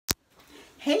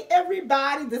Hey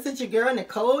everybody, this is your girl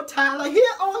Nicole Tyler here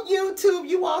on YouTube.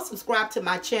 You all subscribe to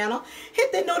my channel.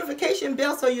 Hit the notification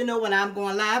bell so you know when I'm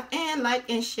going live, and like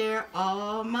and share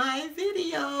all my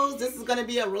videos. This is going to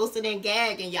be a roasting and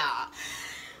gagging, y'all.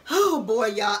 Oh boy,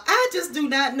 y'all. I just do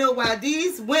not know why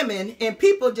these women and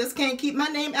people just can't keep my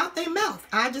name out their mouth.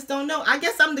 I just don't know. I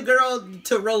guess I'm the girl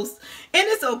to roast, and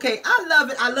it's okay. I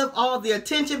love it. I love all the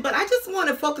attention, but I just want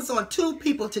to focus on two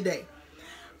people today.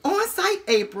 OnSight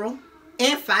April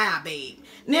and Fire Babe.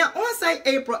 Now, OnSight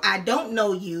April, I don't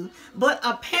know you, but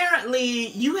apparently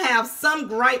you have some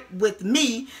gripe with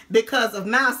me because of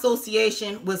my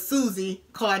association with Susie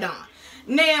Cardon.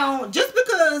 Now, just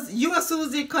because you and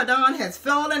Susie Cardon has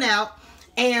fallen out,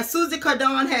 and Susie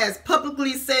Cardon has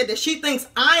publicly said that she thinks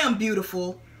I am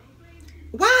beautiful,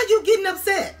 why are you getting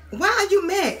upset? Why are you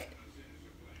mad?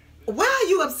 Why are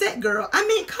you upset, girl? I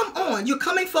mean, come on. You're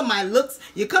coming for my looks,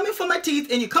 you're coming for my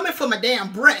teeth, and you're coming for my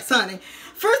damn breasts, honey.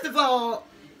 First of all,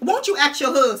 won't you ask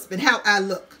your husband how I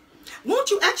look? Won't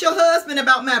you ask your husband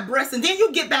about my breasts, and then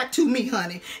you get back to me,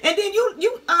 honey. And then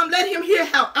you let him hear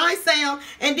how I sound,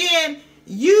 and then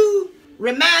you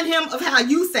remind him of how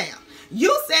you sound.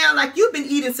 You sound like you've been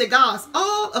eating cigars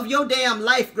all of your damn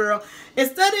life, girl.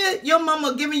 Instead of your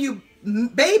mama giving you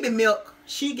baby milk,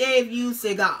 she gave you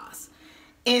cigars.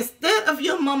 Instead of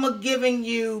your mama giving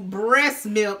you breast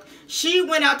milk, she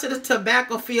went out to the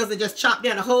tobacco fields and just chopped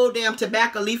down a whole damn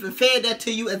tobacco leaf and fed that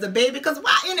to you as a baby. Because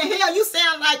why in the hell you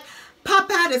sound like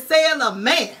Popeye the Sailor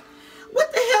Man?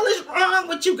 What the hell is wrong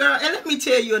with you, girl? And let me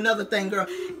tell you another thing, girl.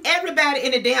 Everybody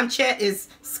in the damn chat is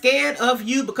scared of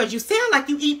you because you sound like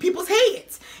you eat people's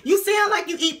heads. You sound like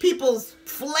you eat people's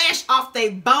flesh off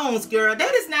their bones, girl.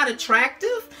 That is not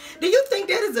attractive. Do you think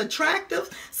that is attractive?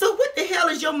 So what the hell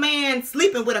is your man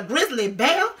sleeping with a grizzly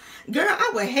bear? Girl,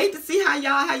 I would hate to see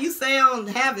how you sound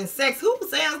having sex. Who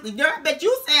sounds, girl, I bet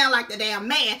you sound like the damn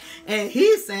man, and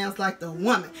he sounds like the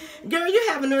woman. Girl, you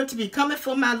have a nerve to be coming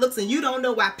for my looks, and you don't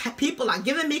know why people are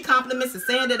giving me compliments and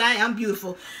saying that I am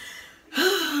beautiful.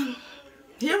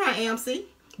 Here I am, see?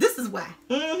 This is why.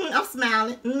 I'm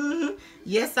smiling.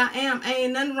 Yes, I am.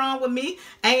 Ain't nothing wrong with me.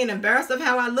 I ain't embarrassed of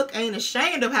how I look. I ain't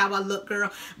ashamed of how I look, girl.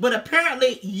 But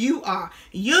apparently you are.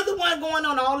 You're the one going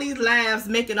on all these lives,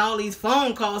 making all these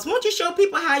phone calls. Won't you show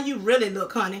people how you really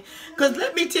look, honey? Because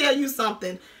let me tell you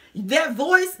something. That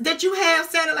voice that you have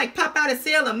sounding like Popeye the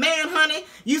Sailor Man, honey.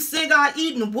 You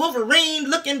cigar-eating,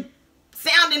 Wolverine-looking,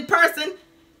 sounding person.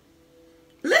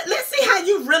 Let's see how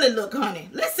you really look, honey.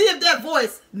 Let's see if that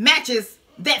voice matches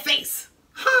that face.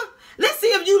 Huh? Let's see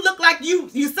if you look like you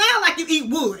sound like you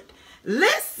eat wood.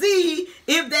 Let's see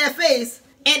if that face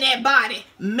and that body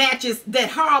matches that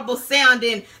horrible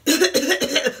sounding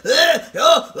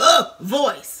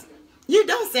voice. You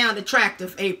don't sound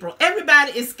attractive, April.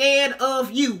 Everybody is scared of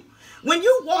you. When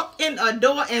you walk in a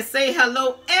door and say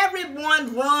hello,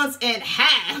 everyone runs and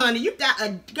hide, honey. You got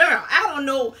a girl. I don't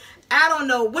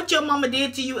know what your mama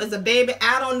did to you as a baby.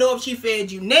 I don't know if she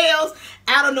fed you nails.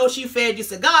 I don't know if she fed you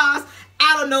cigars.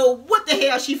 I don't know what the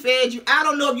hell she fed you. I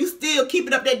don't know if you still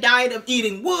keeping up that diet of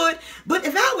eating wood. But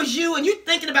if I was you and you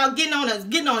thinking about getting on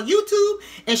YouTube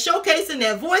and showcasing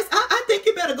that voice, I think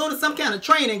you better go to some kind of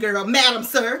training, girl, Madam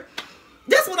Sir.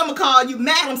 That's what I'm going to call you,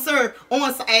 Madam Sir,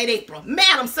 OnSight April.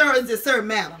 Madam Sir, is it Sir,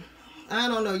 Madam? I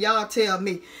don't know. Y'all tell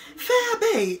me. Fair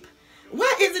babe,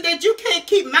 why is it that you can't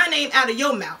keep my name out of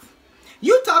your mouth?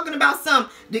 You talking about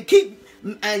something to keep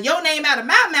your name out of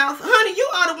my mouth, honey. You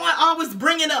are the one always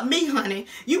bringing up me, honey.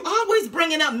 You always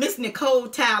bringing up Miss Nicole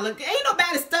Tyler. Ain't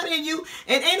nobody studying you,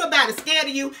 and ain't nobody scared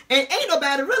of you, and ain't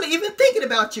nobody really even thinking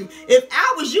about you. If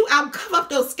I was you, I would cover up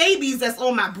those scabies that's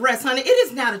on my breast, honey. It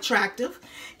is not attractive.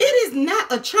 It is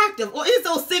not attractive. Or is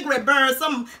those cigarette burns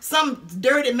some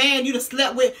dirty man you done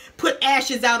slept with put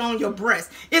ashes out on your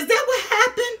breast? Is that what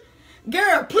happened?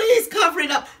 Girl, please cover it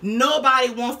up.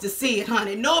 Nobody wants to see it,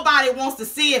 honey. Nobody wants to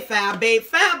see it, Fire Babe.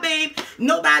 Fire Babe,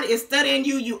 nobody is studying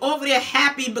you. You over there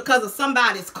happy because of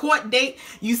somebody's court date.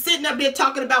 You sitting up there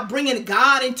talking about bringing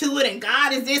God into it, and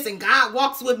God is this, and God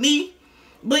walks with me.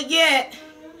 But yet,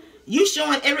 you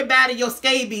showing everybody your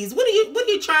scabies. What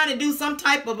are you trying to do? Some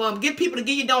type of get people to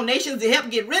give you donations to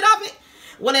help get rid of it?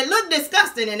 Well, it look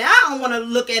disgusting, and I don't want to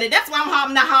look at it. That's why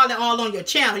I'm not hollering all on your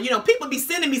channel. You know, people be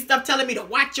sending me stuff telling me to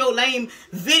watch your lame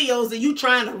videos and you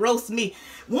trying to roast me.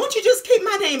 Won't you just keep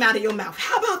my name out of your mouth?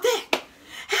 How about that?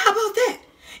 How about that?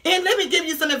 And let me give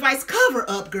you some advice. Cover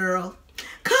up, girl.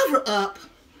 Cover up.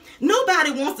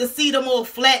 Nobody wants to see them old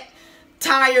flat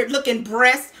tired looking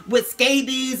breasts with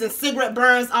scabies and cigarette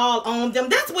burns all on them.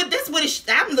 That's what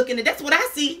I'm looking at. That's what I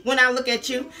see when I look at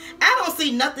you. I don't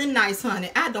see nothing nice, honey.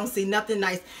 I don't see nothing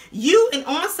nice. You and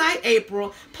OnSight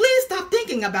April, please stop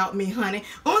thinking about me, honey.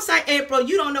 OnSight April,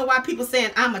 you don't know why people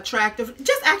saying I'm attractive.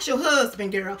 Just ask your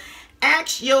husband, girl.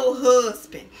 Ask your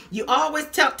husband. You always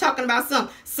talking about some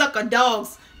sucker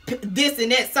dogs, this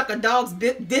and that, sucker dogs,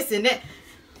 this and that.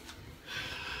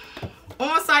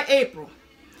 OnSight April,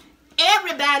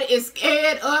 everybody is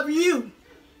scared of you.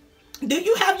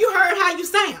 Have you heard how you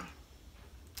sound?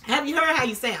 Have you heard how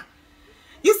you sound?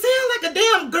 You sound like a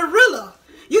damn gorilla.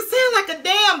 You sound like a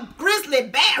damn grizzly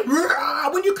bear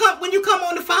when you come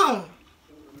on the phone.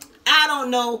 I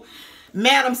don't know,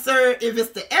 Madam Sir, if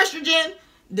it's the estrogen,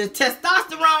 the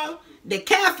testosterone, the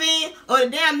caffeine, or the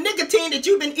damn nicotine that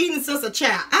you've been eating since a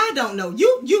child. I don't know.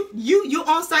 You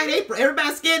OnSight April.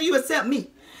 Everybody's scared of you except me.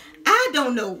 I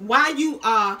don't know why you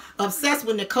are obsessed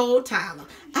with Nicole Tyler.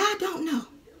 I don't know.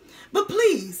 But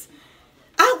please,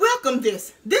 I welcome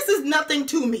this. This is nothing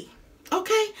to me.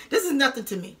 Okay? This is nothing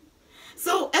to me.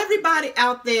 So everybody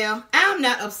out there, I'm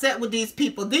not upset with these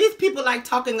people. These people like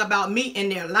talking about me in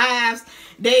their lives.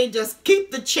 They just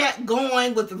keep the chat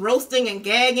going with roasting and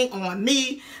gagging on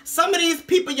me. Some of these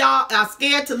people, y'all, are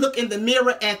scared to look in the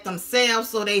mirror at themselves.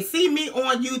 So they see me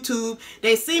on YouTube.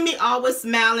 They see me always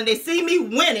smiling. They see me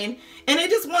winning. And they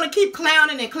just want to keep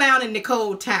clowning and clowning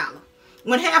Nicole Tyler.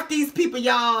 When half these people,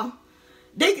 y'all,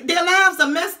 their lives are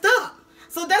messed up.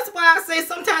 So that's why I say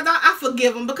sometimes I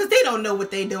forgive them, because they don't know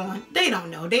what they're doing. They don't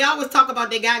know. They always talk about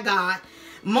they got God.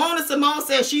 Mona Simone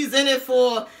says she's in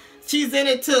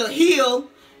it to heal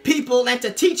people and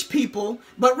to teach people.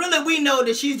 But really we know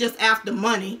that she's just after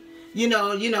money. You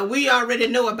know, we already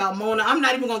know about Mona. I'm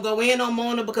not even going to go in on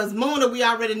Mona, because Mona, we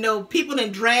already know people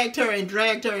done dragged her and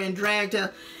dragged her and dragged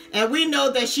her. And we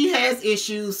know that she has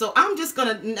issues. So I'm just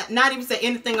going to not even say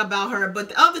anything about her. But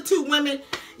the other two women,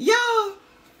 y'all,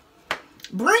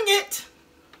 bring it.